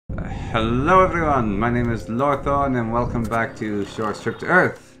Hello everyone, my name is Lorthorn and welcome back to Short Trip to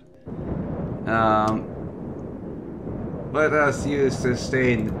Earth. Let us use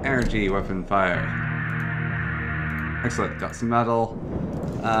sustained energy weapon fire. Excellent, got some metal.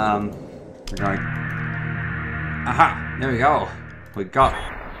 We're going... Aha! There we go! We got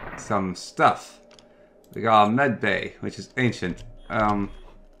some stuff. We got a med bay, which is ancient.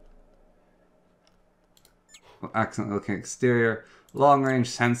 Accidentally looking exterior. Long range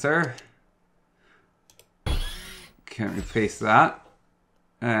sensor. Can't replace that.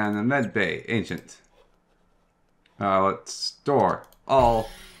 And a med bay, ancient. Let's store all.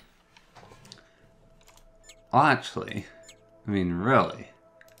 Well, actually, I mean, really,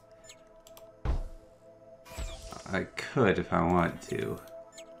 I could if I wanted to.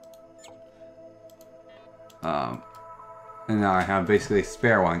 And now I have basically a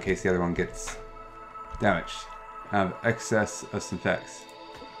spare one in case the other one gets damaged. I have excess of synthetics.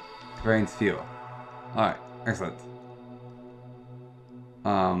 Drains fuel. Alright, excellent.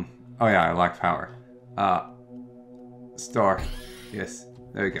 Oh yeah, I lack power. Store. Yes,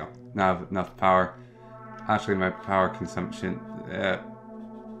 there we go. Now I have enough power. Actually, my power consumption...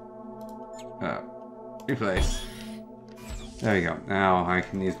 replace. There we go. Now I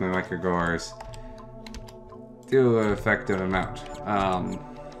can use my micro growers to an effective amount.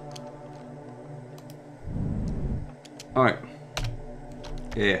 Alright.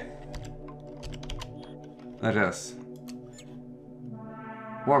 Yeah. Let us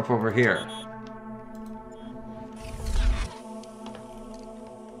warp over here.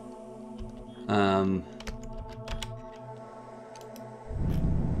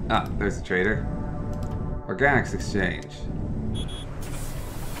 There's a trader. Organics exchange.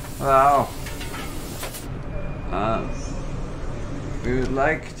 Hello. We would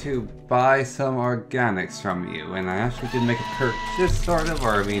like to buy some organics from you, and I actually did make a purchase, sort of,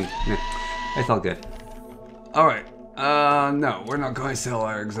 or I mean, it's all good. Alright, no, we're not going to sell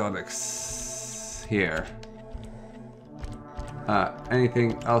our exotics here.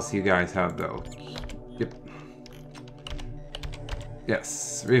 Anything else you guys have, though? Yep.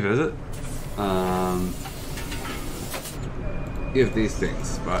 Yes, revisit. Give these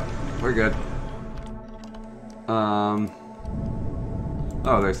things, but we're good.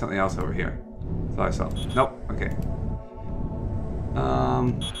 Oh, there's something else over here. Thought I saw. Nope. Okay.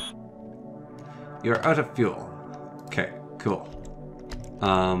 You're out of fuel. Okay. Cool.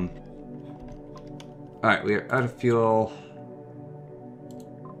 Alright, we are out of fuel.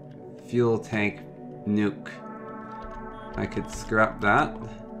 Fuel tank nuke. I could scrap that.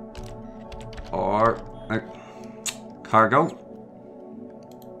 Or cargo.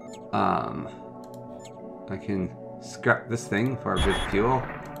 I can scrap this thing for a bit of fuel.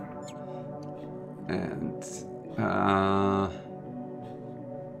 And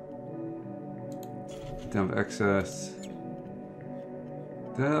dump excess.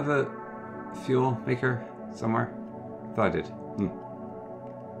 Do I have a fuel maker somewhere? I thought I did.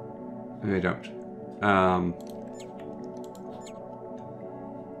 Maybe I don't.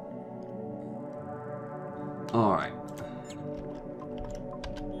 Alright.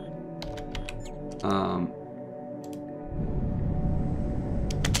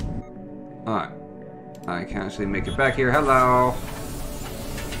 Alright. I can actually make it back here. Hello!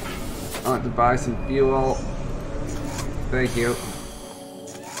 I want to buy some fuel. Thank you.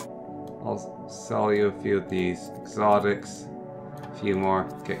 I'll sell you a few of these exotics. A few more.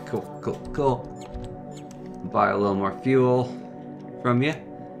 Okay, cool. Buy a little more fuel from you.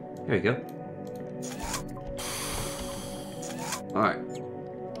 Here you go. Alright.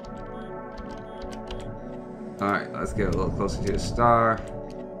 Alright, let's get a little closer to the star.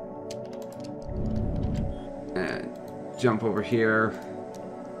 And jump over here.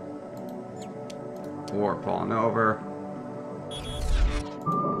 Warp on over.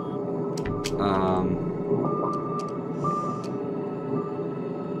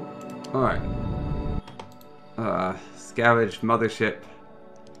 Alright. Scavenge mothership.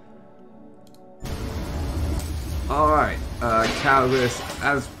 Alright. Cannabis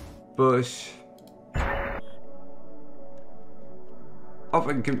as bush.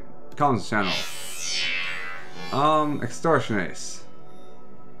 Open comms channel. Extortionist.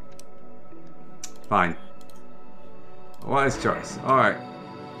 Fine. Wise choice. Alright.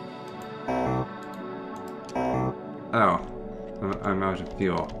 Oh. I'm out of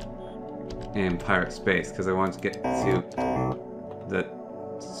fuel. In pirate space, because I want to get to the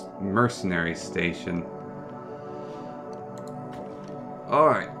mercenary station.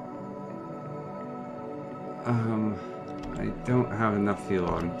 Alright. I don't have enough fuel.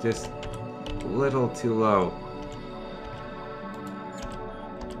 I'm just a little too low.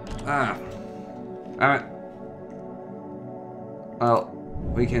 Ah. Alright. Well,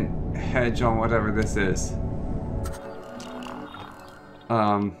 we can hedge on whatever this is.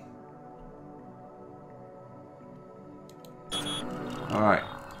 Alright.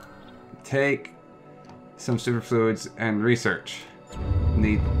 Take some superfluids and research.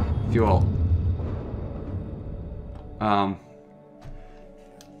 Need fuel.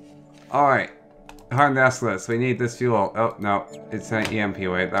 Alright. Hardened Askless, we need this fuel. Oh, no. It's an EMP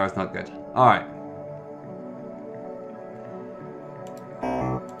wave. That was not good. Alright.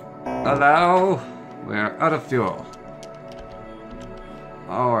 Hello? We're out of fuel.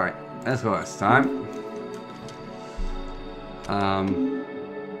 Alright. Let's go this time.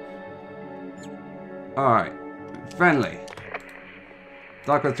 Alright. Friendly.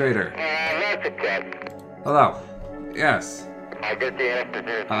 Talk with trader. Hello. Yes.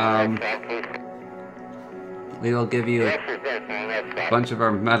 We will give you a bunch of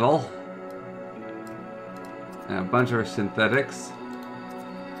our metal. And a bunch of our synthetics.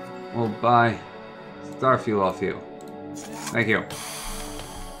 We'll buy star fuel off you. Thank you.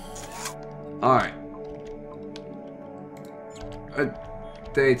 Alright. Good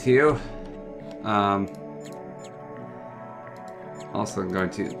day to you. Also, I'm going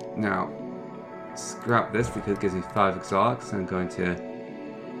to now scrap this because it gives me 5 exotics. I'm going to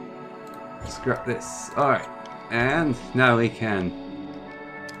scrap this. Alright. And now we can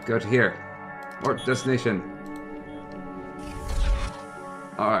go to here. Warp destination.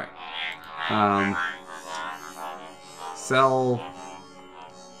 Alright. Sell.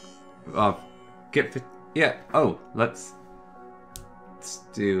 Get. Yeah. Oh, let's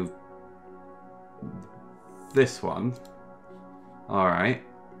do this one. Alright.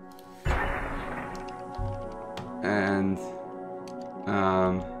 And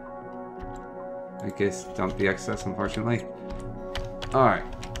I guess dump the excess, unfortunately. Alright.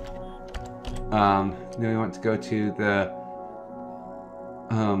 Then we want to go to the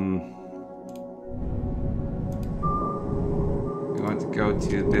we want to go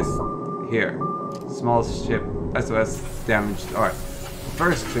to this here. Small ship SOS damaged. Alright.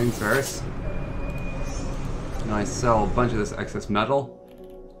 First things first. Now I sell a bunch of this excess metal.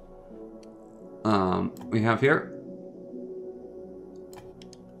 We have here.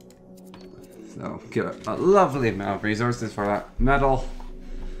 So get a lovely amount of resources for that metal.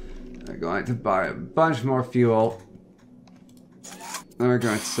 We're going to buy a bunch more fuel. Then we're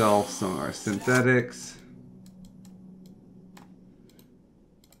going to sell some of our synthetics.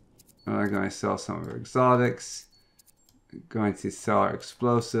 And we're going to sell some of our exotics. We're going to sell our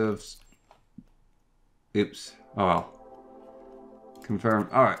explosives. Oops. Oh well. Confirm.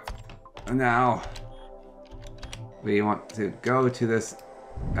 Alright. And now we want to go to this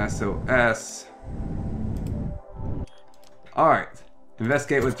SOS. Alright.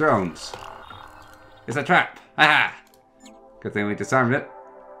 Investigate with drones. It's a trap. Haha! Good thing we disarmed it.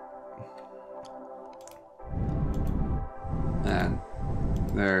 And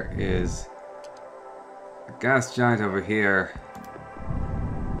there is a gas giant over here.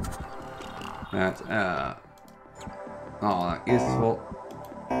 That, not useful.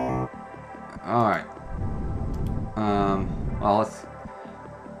 Alright. Well,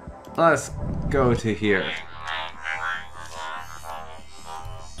 let's go to here.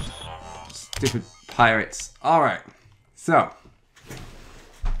 Stupid pirates. Alright. So.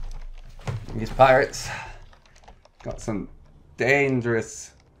 These pirates got some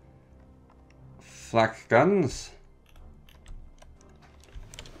dangerous flak guns.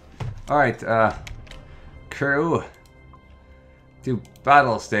 Alright, crew. To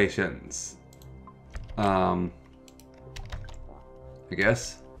battle stations. I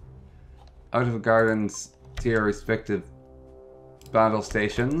guess. Out of gardens to your respective battle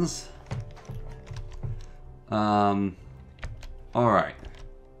stations. Alright.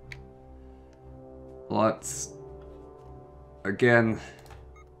 Let's again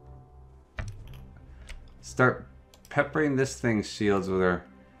start peppering this thing's shields with our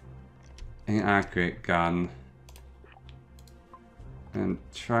inaccurate gun and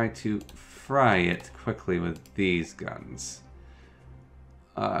try to fry it quickly with these guns.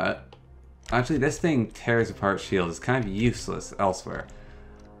 Actually, this thing tears apart shields. It's kind of useless elsewhere.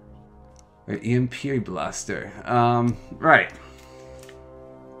 Or EMP blaster. Right.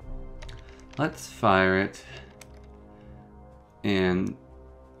 Let's fire it in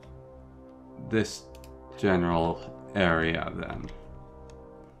this general area then.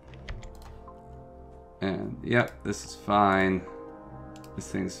 And yep, this is fine. This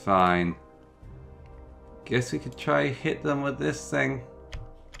thing's fine. Guess we could try hit them with this thing.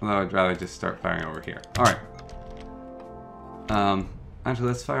 Although I'd rather just start firing over here. Alright. Actually,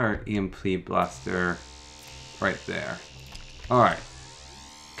 let's fire our EMP blaster right there. Alright.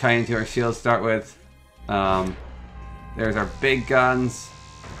 Cut into our shield to start with. There's our big guns.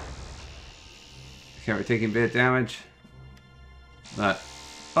 Okay, we're taking a bit of damage. But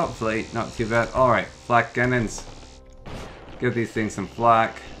hopefully not too bad. Alright, flak cannons. Give these things some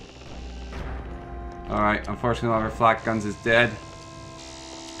flak. Alright, unfortunately one of our flak guns is dead.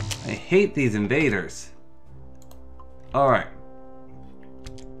 I hate these invaders. Alright.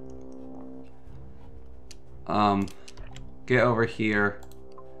 Get over here.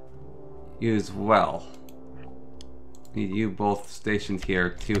 Use well. Need you both stationed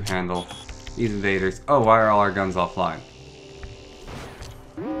here to handle these invaders. Oh, why are all our guns offline?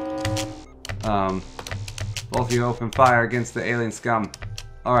 Both of you open fire against the alien scum.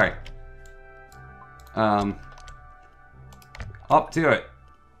 Alright. Up to it.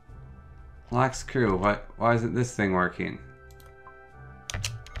 Lax crew, why isn't this thing working?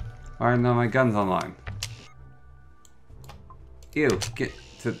 Why are none of my guns online? Ew, get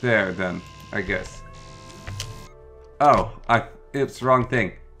to there then, I guess. Oh, oops, wrong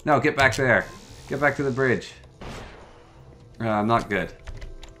thing. No, get back there. Get back to the bridge. Not good.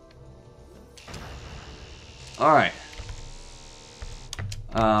 Alright.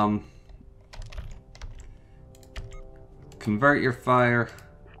 Convert your fire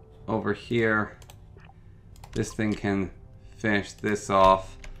over here. This thing can finish this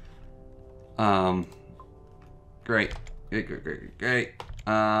off. Great. Great.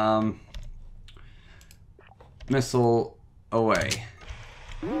 Missile away.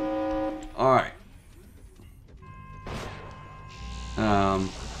 Alright.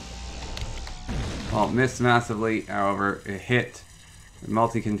 Well, missed massively, however, it hit the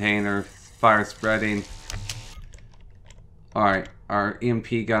multi-container, fire spreading. Alright, our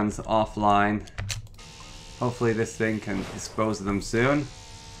EMP gun's offline. Hopefully this thing can dispose of them soon.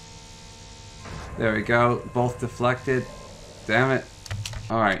 There we go, both deflected. Damn it.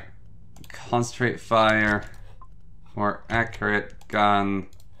 Alright, concentrate fire. More accurate gun.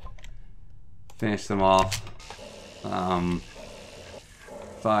 Finish them off.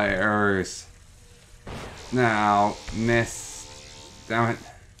 Fires. Now, miss. Damn it.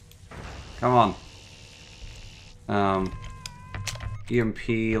 Come on. EMP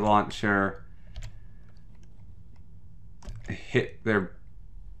launcher. Hit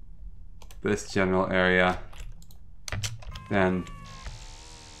this general area. Then,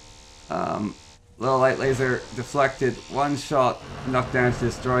 little light laser deflected. One shot, enough damage to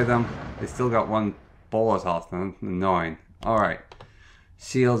destroy them. They still got one bullet off them. Annoying. Alright.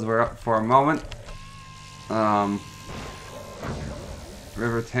 Shields were up for a moment.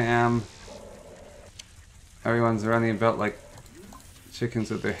 River Tam. Everyone's running about like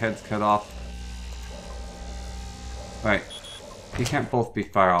chickens with their heads cut off. Right. You can't both be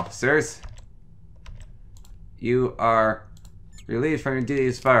fire officers. You are relieved from your duty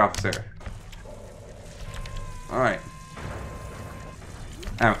as fire officer. Alright.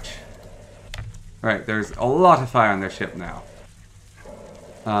 Ouch. Right, there's a lot of fire on their ship now.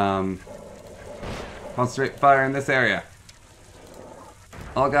 Concentrate fire in this area.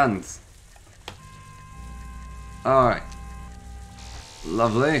 All guns. Alright.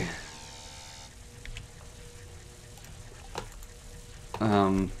 Lovely.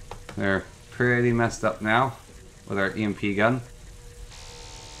 They're pretty messed up now with our EMP gun.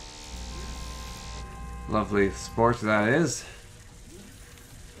 Lovely sport that is.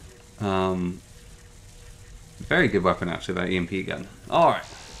 Very good weapon actually, that EMP gun. Alright.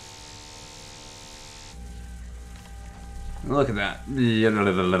 Look at that. Very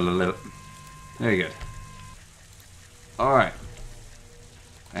good. Alright.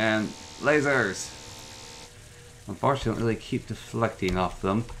 And lasers. Unfortunately, they keep deflecting off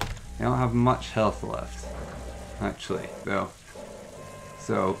them. They don't have much health left. Actually, though.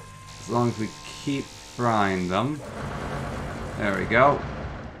 So, as long as we keep frying them. There we go.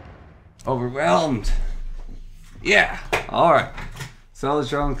 Overwhelmed. Yeah. Alright. Solid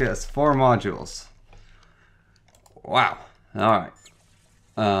drone gets 4 modules. Wow. Alright.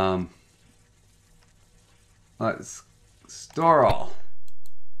 Let's store all.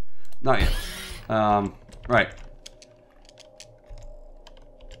 Not yet. Right.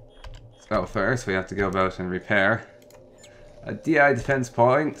 So first we have to go about and repair a DI defense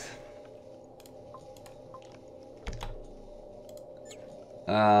point.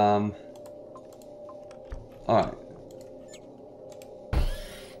 Alright.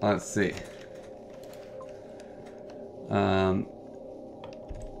 Let's see.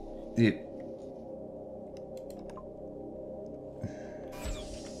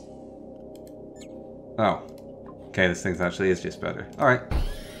 Oh. Okay, this thing actually is just better. Alright.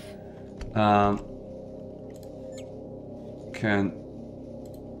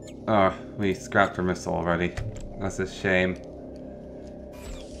 Oh, we scrapped our missile already. That's a shame.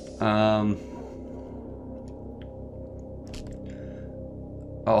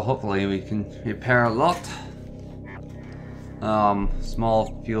 Oh, hopefully we can repair a lot.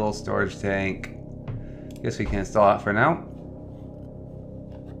 Small fuel storage tank. Guess we can install that for now.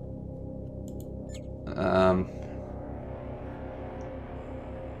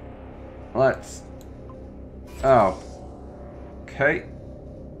 Let's... Oh. Okay.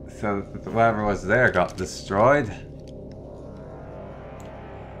 So whatever was there got destroyed.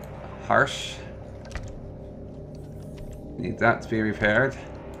 Harsh. Need that to be repaired.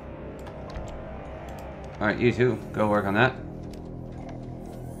 Alright, you two, go work on that.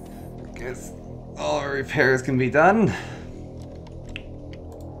 Guess all our repairs can be done.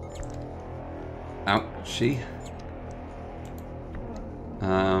 Ouchie.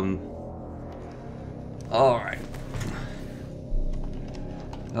 Alright.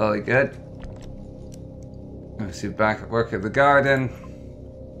 Totally good. Let's see, back at work at the garden.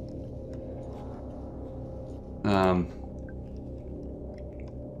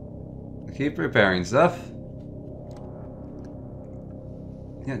 Keep repairing stuff.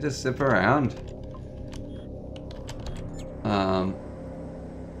 Can't just zip around.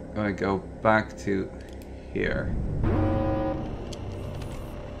 Gonna go back to here.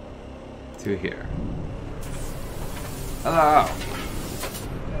 To here. Hello!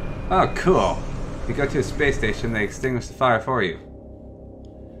 Oh, cool. If you go to a space station, they extinguish the fire for you.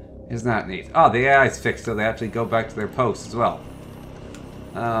 Isn't that neat? Oh, the AI's fixed, so they actually go back to their posts as well.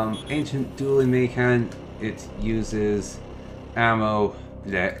 Ancient dueling mechan. It uses ammo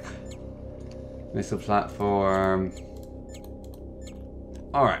deck. Missile platform.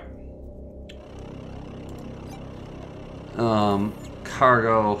 Alright.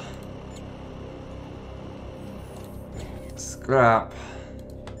 Cargo. Scrap.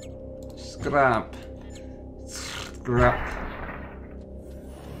 Scrap. Scrap.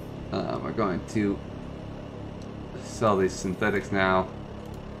 We're going to sell these synthetics now.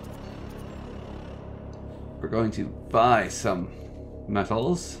 We're going to buy some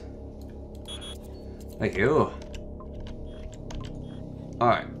metals. Thank you.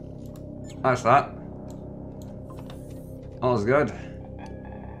 Alright. That's that. All's good.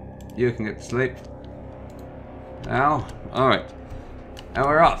 You can get to sleep. Now? Alright. And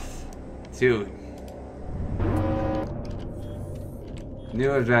we're off to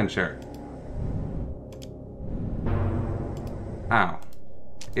new adventure. Ow.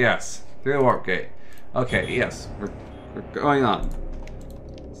 Yes. Through the warp gate. Okay, yes. We're going on.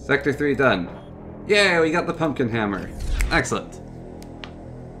 Sector 3 done. Yay, we got the pumpkin hammer. Excellent.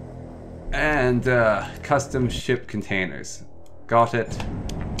 And custom ship containers. Got it.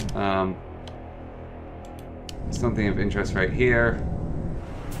 Something of interest right here.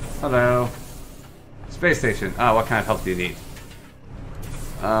 Hello. Space station. Ah, what kind of help do you need?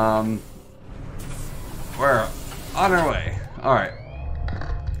 We're on our way. Alright.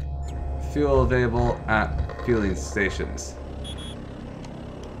 Fuel available at fueling stations.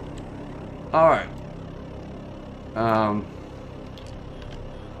 Alright.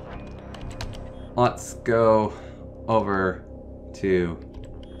 Let's go over to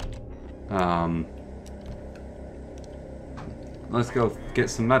let's go get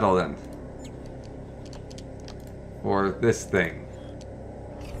some metal then. For this thing.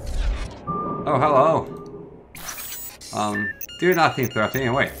 Oh, hello. Do nothing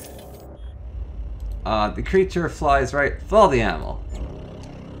threatening. Wait. The creature flies right. Follow the animal.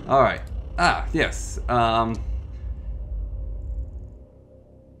 Alright. Ah, yes.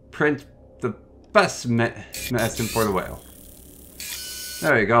 Print the best medicine for the whale.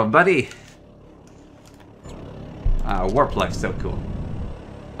 There you go, buddy. Warp life's so cool.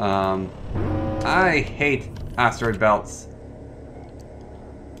 I hate asteroid belts.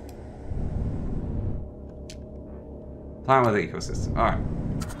 Plan with the ecosystem. Alright.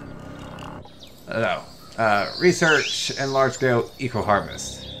 Hello. Research and large-scale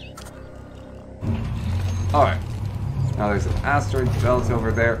eco-harvest. Alright. Now there's an asteroid belt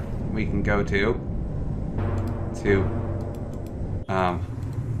over there we can go to.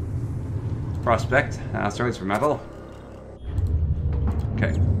 Prospect asteroids for metal.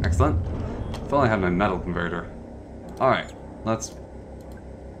 Okay, excellent. If only I had my metal converter. Alright, let's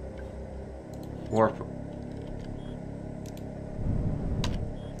warp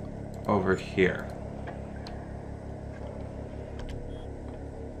over here.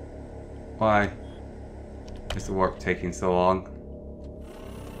 Why is the warp taking so long?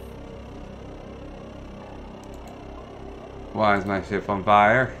 Why is my ship on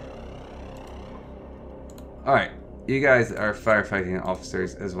fire? Alright, you guys are firefighting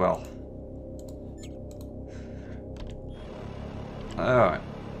officers as well. Alright.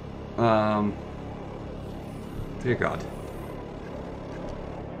 Dear God.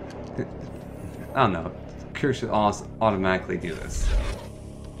 I don't know. Crew should almost automatically do this.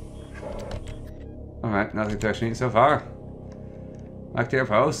 Alright, nothing threatening so far. Back to your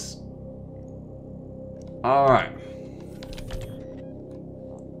posts. Alright.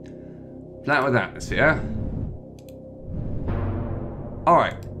 Plant with atmosphere.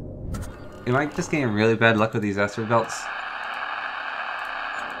 Alright. Am I just getting really bad luck with these asteroid belts?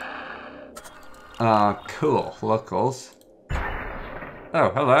 Cool. Locals.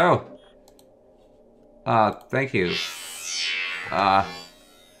 Oh, hello. Thank you.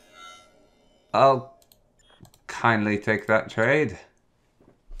 I'll kindly take that trade.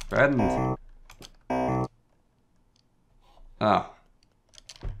 Friend. Oh.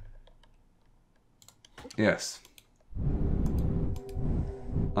 Yes.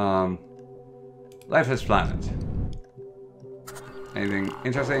 Lifeless planet. Anything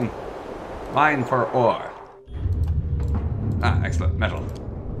interesting? Mine for ore. Ah, excellent. Metal.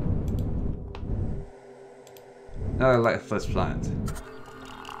 Another lifeless planet.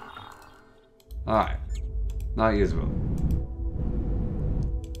 Alright. Not usable.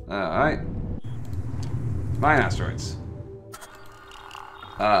 Alright. Mine asteroids.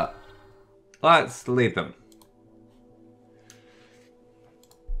 Let's delete them.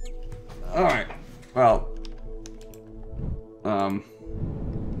 Alright. Well.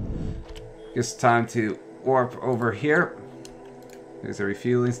 Guess time to warp over here. There's a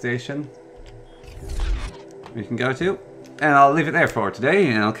refueling station we can go to. And I'll leave it there for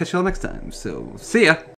today, and I'll catch you all next time. So, see ya!